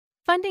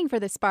Funding for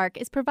the Spark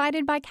is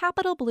provided by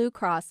Capital Blue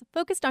Cross,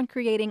 focused on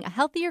creating a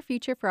healthier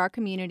future for our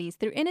communities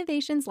through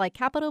innovations like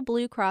Capital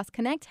Blue Cross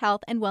Connect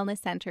Health and Wellness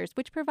Centers,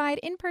 which provide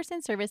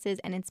in-person services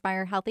and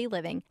inspire healthy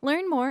living.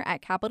 Learn more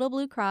at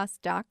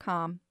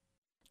capitalbluecross.com.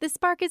 The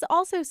Spark is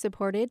also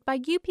supported by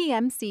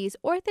UPMC's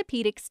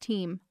orthopedics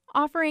team,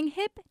 offering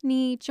hip,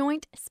 knee,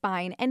 joint,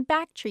 spine, and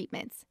back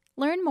treatments.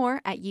 Learn more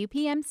at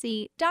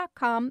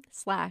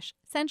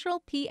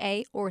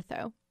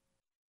upmc.com/centralpaortho.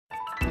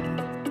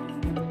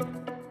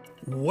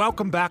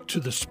 Welcome back to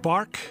The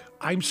Spark.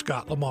 I'm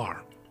Scott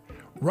Lamar.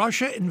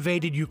 Russia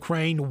invaded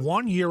Ukraine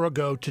 1 year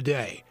ago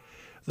today.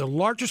 The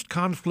largest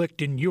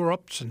conflict in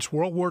Europe since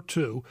World War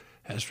II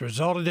has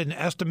resulted in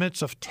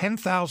estimates of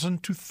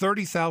 10,000 to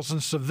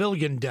 30,000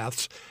 civilian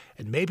deaths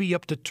and maybe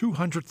up to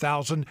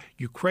 200,000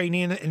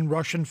 Ukrainian and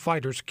Russian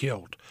fighters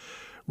killed.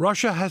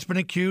 Russia has been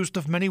accused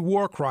of many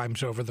war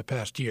crimes over the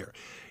past year,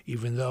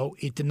 even though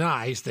it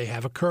denies they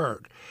have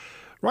occurred.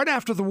 Right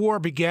after the war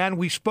began,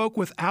 we spoke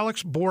with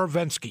Alex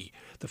Borovensky,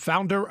 the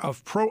founder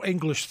of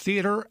Pro-English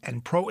Theater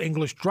and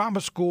Pro-English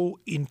Drama School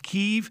in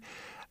Kyiv.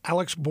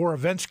 Alex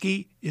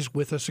Borovensky is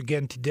with us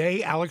again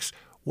today. Alex,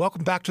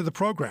 welcome back to the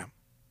program.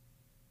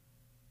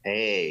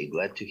 Hey,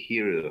 glad to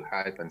hear you.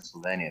 Hi,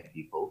 Pennsylvania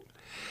people.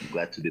 I'm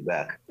glad to be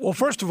back. Well,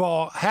 first of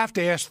all, I have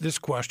to ask this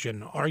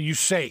question. Are you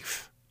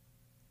safe?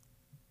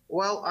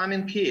 Well, I'm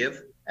in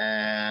Kyiv,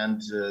 and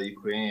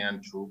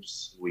Ukrainian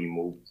troops, we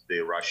moved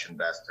the Russian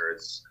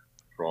bastards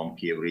from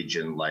Kyiv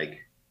region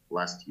like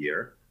last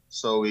year.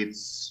 So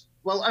it's,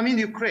 well, I'm in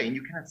Ukraine.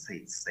 You cannot say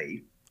it's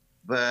safe,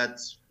 but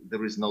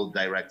there is no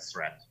direct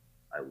threat,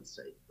 I would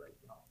say, right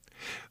now.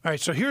 All right,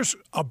 so here's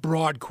a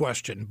broad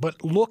question,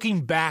 but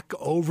looking back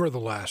over the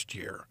last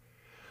year,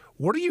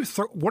 what are your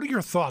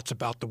thoughts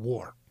about the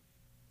war?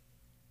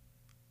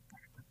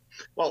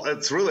 Well,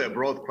 it's really a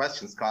broad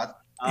question, Scott.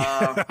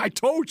 I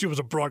told you it was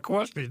a broad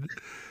question.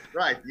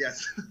 Right,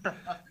 yes.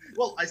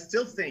 Well, I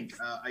still think,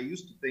 I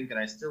used to think, and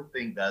I still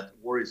think that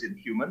war is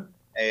inhuman.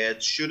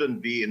 It shouldn't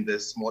be in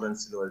this modern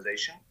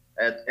civilization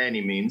at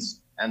any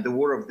means. And the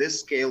war of this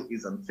scale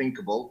is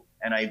unthinkable.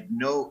 And I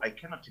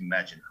cannot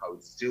imagine how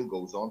it still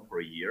goes on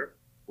for a year.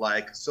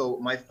 So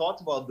my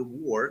thought about the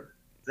war,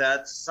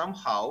 that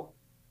somehow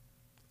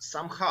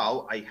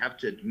I have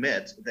to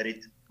admit that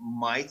it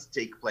might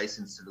take place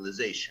in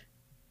civilization.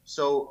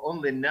 So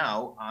only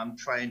now I'm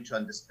trying to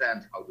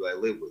understand, how do I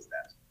live with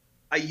that?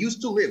 I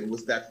used to live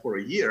with that for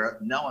a year.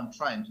 Now I'm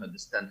trying to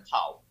understand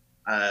how.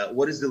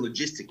 What is the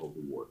logistic of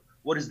the war?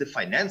 What is the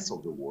finance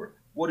of the war?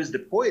 What is the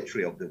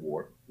poetry of the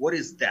war? What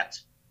is that?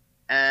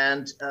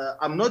 And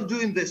I'm not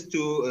doing this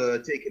to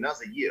take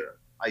another year.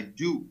 I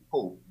do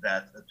hope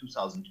that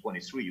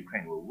 2023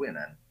 Ukraine will win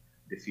and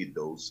defeat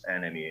those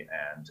enemy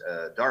and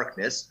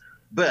darkness.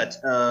 But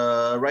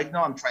right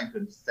now I'm trying to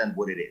understand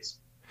what it is.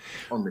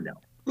 Only now.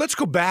 Let's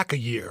go back a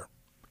year.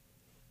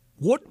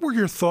 What were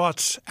your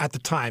thoughts at the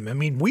time? I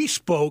mean, we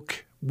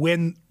spoke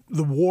when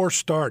the war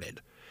started,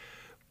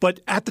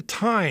 but at the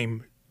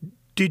time,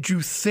 did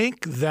you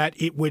think that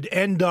it would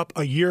end up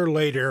a year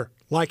later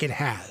like it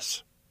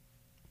has?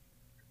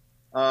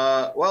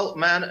 Well,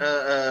 man,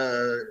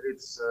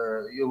 it's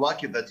you're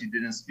lucky that you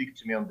didn't speak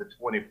to me on the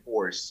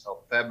 24th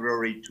of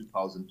February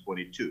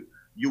 2022.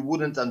 You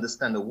wouldn't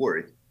understand a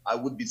word. I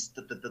would be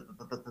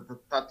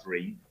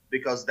stuttering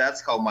because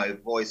that's how my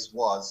voice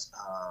was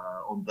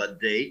on that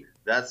day.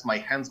 That's my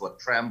hands were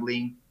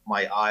trembling,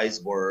 my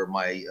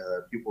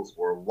pupils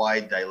were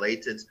wide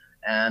dilated,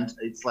 and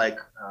it's like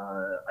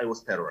I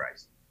was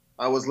terrorized.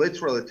 I was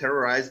literally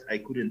terrorized. I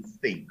couldn't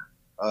think.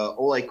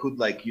 All I could,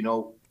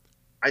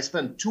 I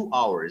spent 2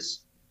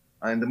 hours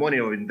in the morning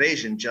of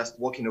invasion just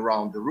walking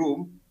around the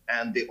room,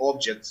 and the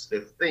objects,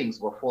 the things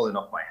were falling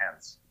off my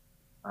hands.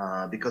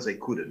 Because I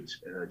couldn't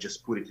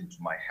just put it into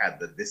my head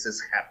that this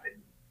is happening.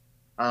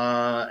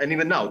 And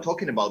even now,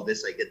 talking about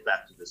this, I get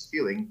back to this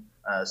feeling.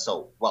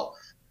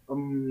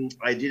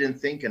 I didn't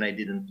think and I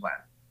didn't plan.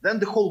 Then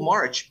the whole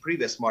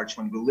previous March,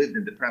 when we lived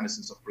in the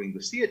premises of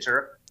Pro-English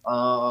Theater,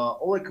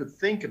 all I could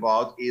think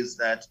about is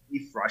that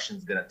if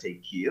Russians gonna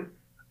take Kyiv,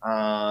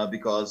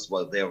 because,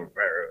 well, they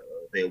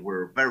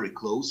were very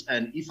close,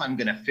 and if I'm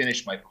gonna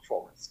finish my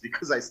performance,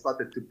 because I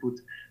started to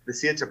put the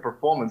theater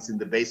performance in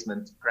the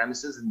basement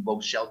premises in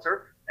bomb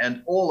shelter,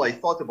 and all I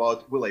thought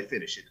about, will I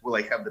finish it? Will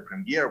I have the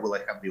premiere? Will I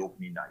have the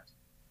opening night?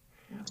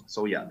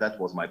 So yeah, that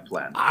was my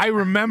plan. I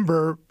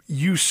remember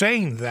you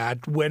saying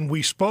that when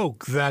we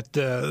spoke, that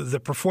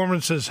the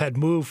performances had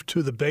moved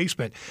to the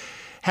basement.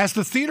 Has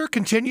the theater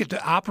continued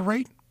to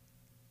operate?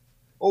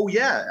 Oh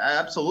yeah,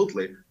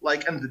 absolutely.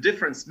 And the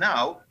difference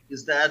now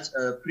is that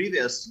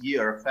previous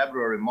year,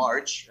 February,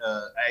 March,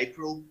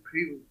 April,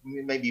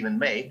 maybe even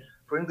May,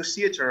 Pro-English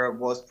Theater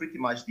was pretty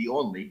much the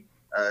only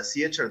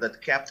theater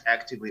that kept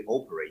actively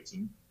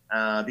operating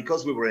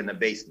because we were in a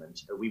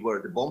basement. We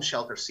were the bomb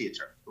shelter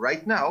theater.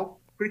 Right now,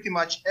 pretty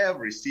much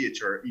every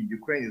theater in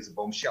Ukraine is a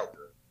bomb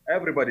shelter.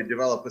 Everybody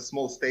developed a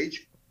small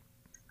stage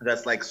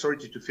that's like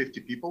 30 to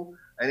 50 people,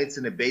 and it's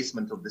in a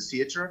basement of the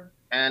theater,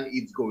 and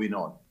it's going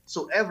on.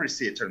 So every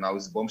theater now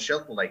is a bomb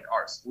shelter like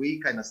ours. We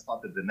kind of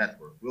started the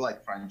network. We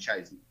like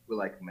franchise. We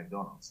like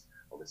McDonald's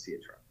of the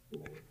theater.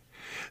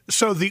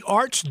 So the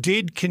arts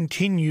did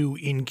continue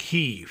in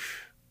Kyiv.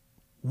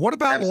 What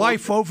about Absolutely.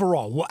 life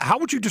overall? How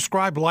would you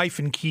describe life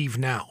in Kyiv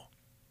now?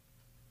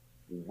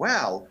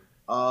 Well,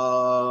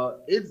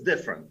 it's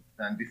different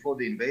than before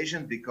the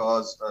invasion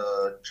because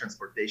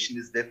transportation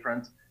is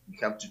different. You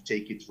have to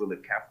take it really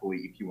carefully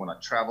if you want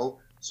to travel.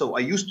 So I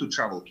used to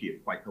travel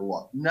Kyiv quite a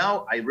lot.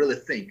 Now I really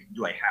think,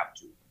 do I have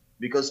to?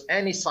 Because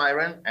any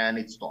siren and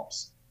it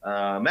stops.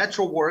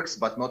 Metro works,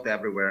 but not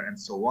everywhere and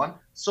so on.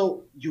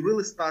 So you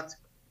really start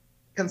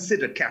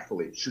consider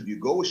carefully, should you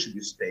go or should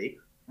you stay?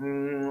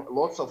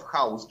 Lots of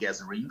house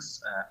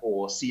gatherings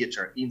or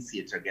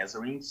in-theater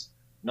gatherings,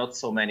 not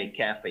so many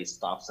cafe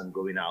stops and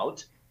going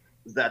out.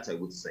 That I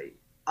would say.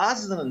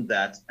 Other than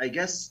that, I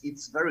guess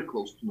it's very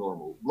close to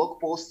normal.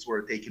 Block posts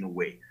were taken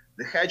away.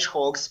 The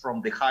hedgehogs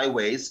from the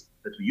highways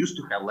that we used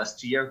to have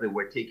last year, they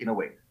were taken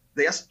away.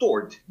 They are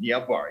stored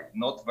nearby,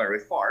 not very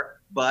far,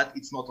 but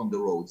it's not on the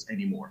roads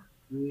anymore.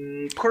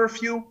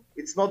 Curfew,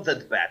 it's not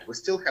that bad. We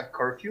still have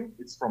curfew.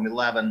 It's from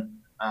 11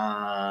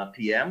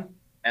 p.m.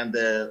 and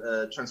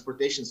the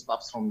transportation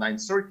stops from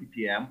 9:30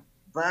 p.m.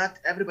 But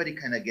everybody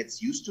kind of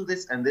gets used to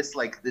this, and this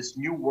like this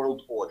new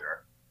world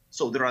order.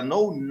 So there are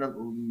no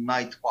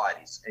night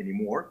parties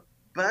anymore,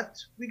 but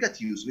we got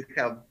used. We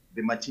have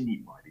the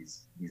matinee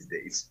parties these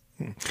days.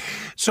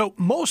 So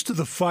most of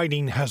the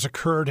fighting has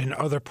occurred in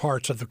other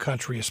parts of the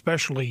country,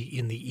 especially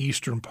in the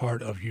eastern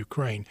part of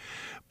Ukraine.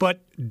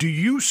 But do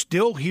you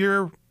still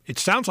hear, it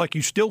sounds like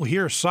you still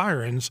hear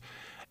sirens,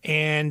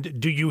 and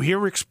do you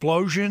hear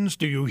explosions?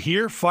 Do you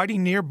hear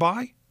fighting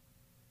nearby?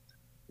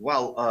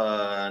 Well,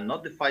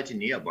 not the fighting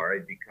nearby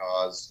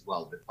because,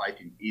 well, the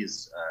fighting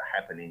is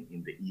happening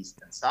in the east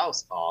and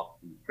south of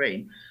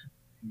Ukraine.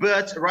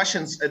 But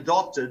Russians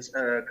adopted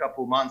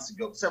several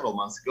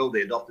months ago,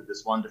 they adopted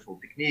this wonderful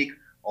technique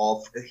of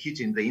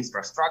hitting the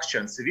infrastructure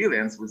and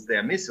civilians with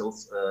their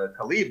missiles,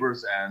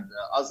 calibers and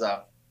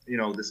other,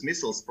 these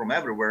missiles from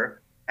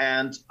everywhere.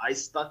 And I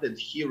started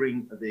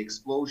hearing the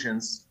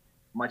explosions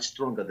much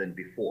stronger than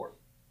before.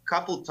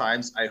 Couple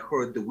times I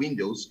heard the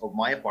windows of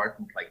my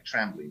apartment like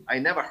trembling. I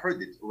never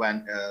heard it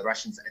when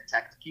Russians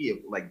attacked Kiev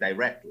like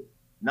directly.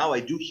 Now I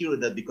do hear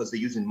that because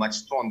they're using much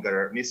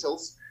stronger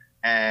missiles.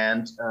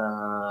 And,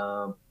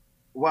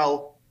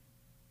 well,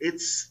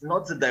 it's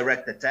not the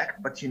direct attack,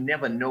 but you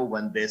never know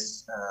when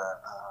this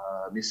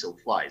missile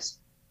flies.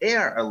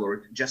 Air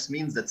alert just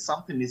means that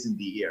something is in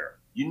the air.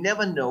 You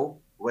never know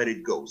where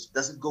it goes.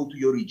 Does it go to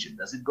your region?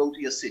 Does it go to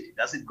your city?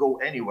 Does it go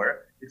anywhere?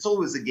 It's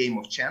always a game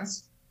of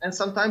chance. And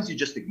sometimes you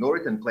just ignore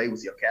it and play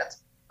with your cat.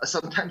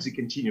 Sometimes you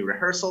continue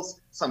rehearsals.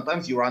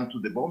 Sometimes you run to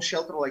the bomb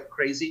shelter like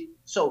crazy.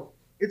 So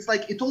it's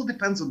like, it all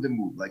depends on the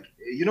mood. Like,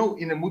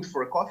 in a mood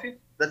for a coffee,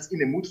 that's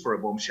in a mood for a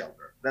bomb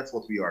shelter. That's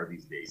what we are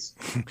these days.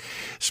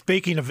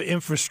 Speaking of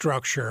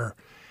infrastructure,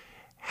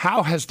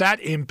 how has that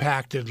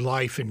impacted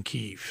life in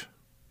Kyiv?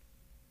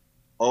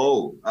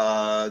 Oh,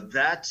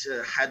 that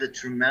had a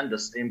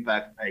tremendous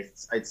impact,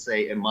 I'd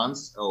say, a month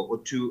or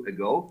two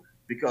ago,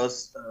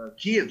 because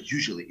Kyiv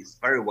usually is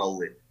very well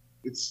lit.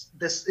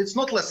 It's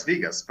not Las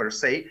Vegas per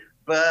se,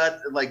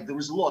 but like there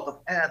is a lot of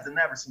ads and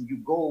everything. You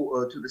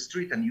go to the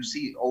street and you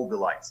see all the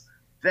lights.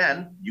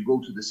 Then you go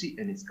to the sea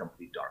and it's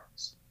complete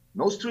darkness.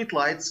 No street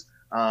lights.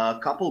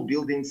 Couple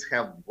buildings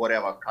have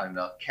whatever kind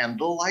of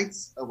candle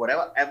lights or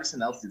whatever.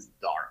 Everything else is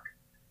dark.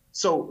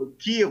 So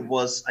Kyiv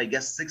was, I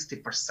guess,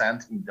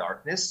 60% in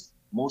darkness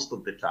most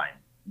of the time.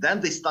 Then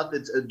they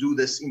started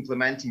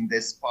implementing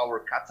this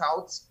power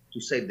cutouts to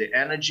save the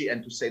energy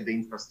and to save the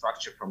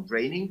infrastructure from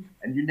draining.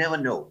 And you never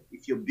know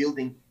if you're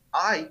building.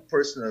 I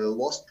personally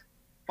lost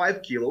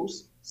 5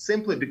 kilos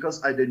simply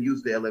because I didn't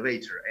use the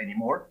elevator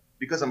anymore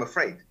because I'm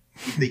afraid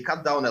if they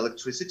cut down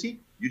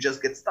electricity, you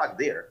just get stuck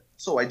there.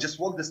 So I just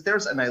walk the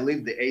stairs and I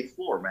leave the 8th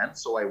floor, man.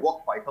 So I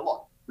walk quite a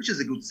lot, which is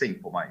a good thing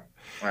for my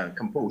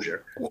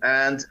composure.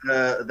 And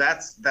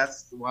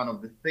that's one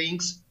of the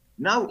things.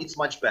 Now it's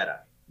much better.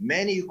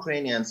 Many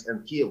Ukrainians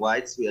and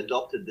Kievites, we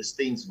adopted these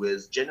things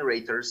with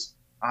generators.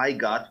 I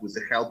got with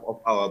the help of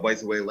our, by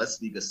the way, Las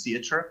Vegas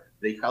Theater.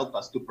 They helped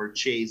us to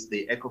purchase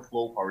the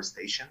EcoFlow power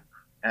station.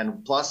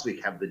 And plus we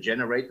have the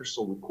generator,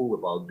 so we're cool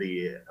about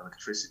the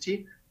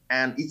electricity.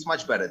 And it's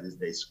much better these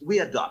days. We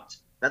adapt.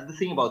 That's the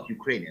thing about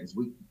Ukrainians.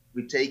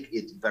 We take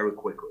it very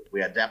quickly.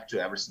 We adapt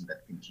to everything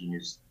that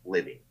continues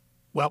living.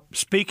 Well,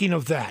 speaking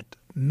of that,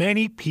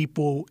 many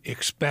people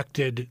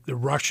expected the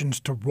Russians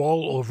to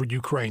roll over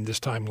Ukraine this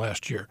time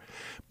last year.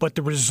 But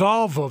the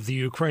resolve of the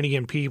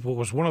Ukrainian people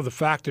was one of the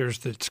factors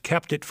that's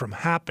kept it from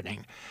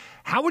happening.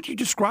 How would you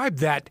describe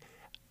that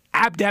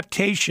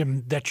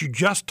adaptation that you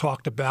just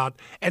talked about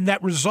and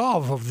that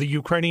resolve of the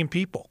Ukrainian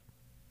people?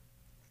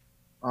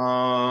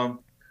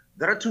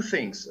 There are two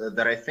things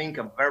that I think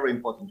are very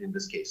important in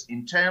this case.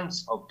 In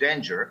terms of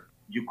danger,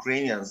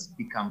 Ukrainians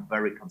become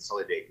very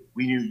consolidated.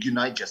 We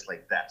unite just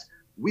like that.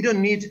 We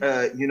don't need,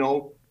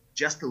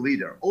 just a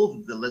leader. All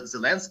the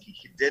Zelensky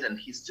he did, and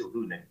he's still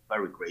doing a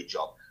very great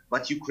job.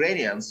 But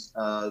Ukrainians,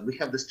 we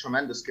have this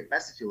tremendous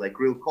capacity, like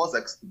real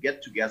Cossacks, to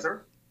get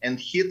together and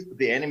hit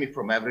the enemy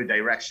from every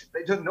direction.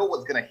 They don't know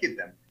what's going to hit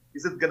them.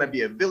 Is it going to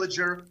be a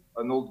villager,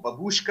 an old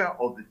babushka,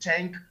 or the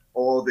tank,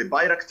 or the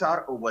Bayraktar,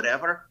 or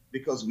whatever?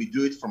 Because we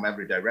do it from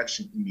every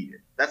direction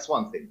immediately. That's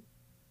one thing.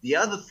 The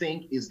other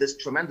thing is this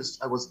tremendous,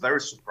 I was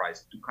very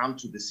surprised to come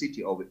to the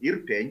city of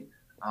Irpin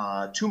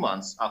 2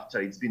 months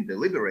after it's been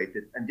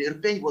deliberated, and the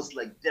Irpin was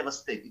like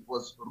devastated, it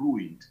was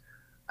ruined.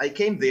 I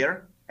came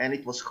there, and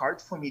it was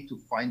hard for me to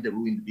find the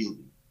ruined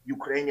building.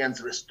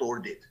 Ukrainians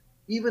restored it.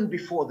 Even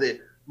before the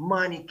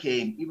money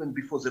came, even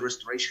before the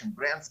restoration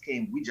brands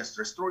came, we just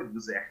restored it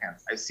with their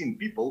hands. I've seen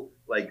people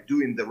like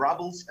doing the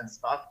rubbles and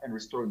stuff and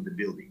restoring the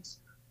buildings.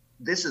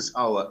 This is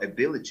our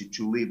ability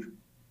to live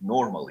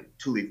normally,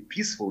 to live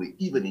peacefully,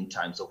 even in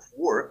times of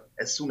war,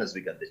 as soon as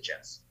we get the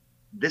chance.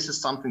 This is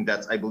something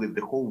that I believe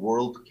the whole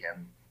world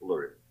can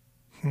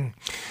learn.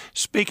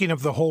 Speaking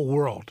of the whole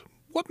world,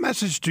 what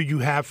message do you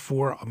have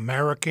for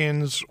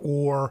Americans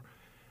or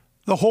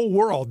the whole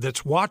world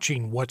that's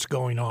watching what's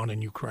going on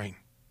in Ukraine?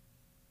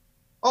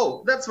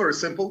 Oh, that's very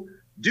simple.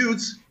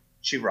 Dudes,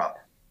 cheer up.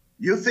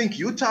 You think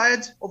you're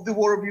tired of the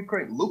war of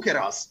Ukraine? Look at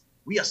us.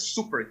 We are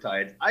super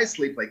tired. I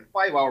sleep like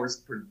 5 hours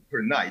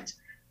per night,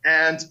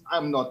 and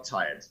I'm not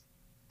tired.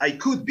 I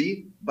could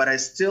be, but I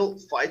still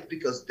fight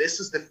because this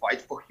is the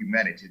fight for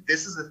humanity.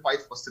 This is the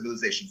fight for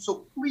civilization.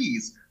 So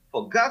please,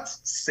 for God's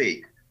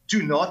sake,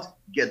 do not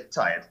get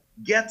tired.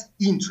 Get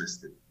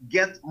interested.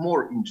 Get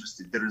more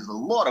interested. There is a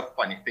lot of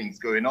funny things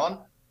going on.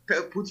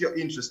 Put your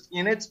interest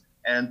in it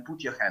and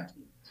put your hand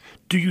in it.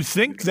 Do you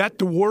think that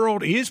the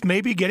world is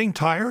maybe getting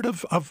tired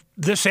of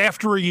this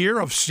after a year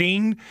of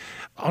seeing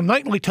on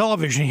nightly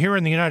television here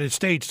in the United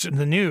States in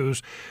the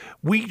news?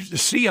 We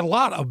see a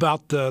lot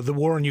about the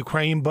war in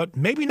Ukraine, but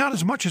maybe not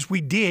as much as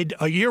we did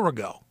a year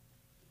ago.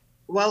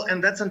 Well,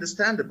 and that's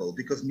understandable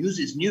because news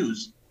is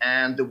news.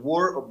 And the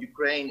war of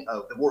Ukraine,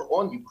 the war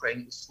on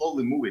Ukraine is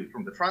slowly moving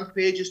from the front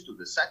pages to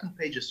the second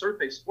pages, third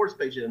pages, fourth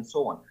pages, and so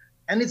on.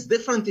 And it's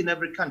different in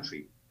every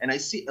country. And I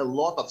see a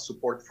lot of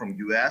support from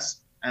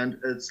US. And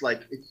it's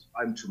like,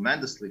 I'm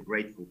tremendously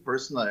grateful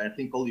personally. And I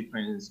think all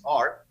Ukrainians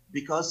are,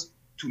 because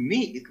to me,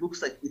 it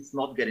looks like it's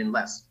not getting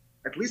less,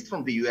 at least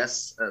from the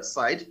US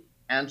side.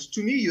 And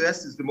to me,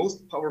 US is the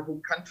most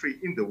powerful country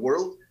in the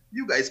world.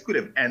 You guys could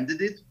have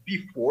ended it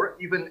before,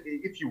 even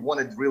if you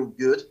wanted real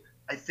good,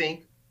 I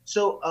think.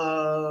 So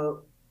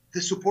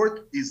the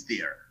support is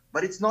there,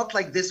 but it's not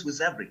like this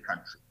with every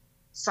country.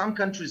 Some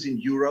countries in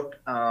Europe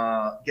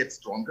get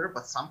stronger,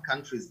 but some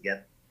countries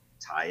get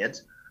tired,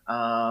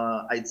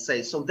 I'd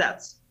say. So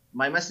that's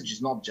my message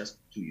is not just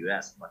to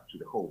US, but to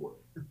the whole world.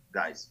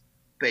 Guys,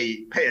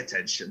 pay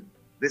attention.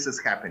 This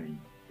is happening.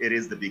 It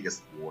is the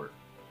biggest war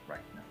right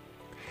now.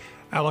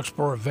 Alex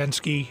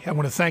Borovensky, I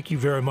want to thank you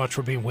very much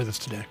for being with us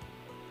today.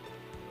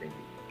 Thank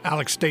you.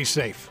 Alex, stay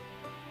safe.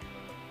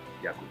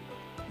 Yeah.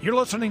 You're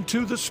listening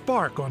to The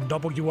Spark on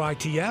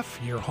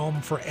WITF, your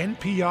home for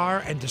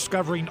NPR and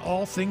discovering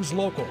all things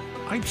local.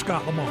 I'm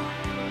Scott Lamar.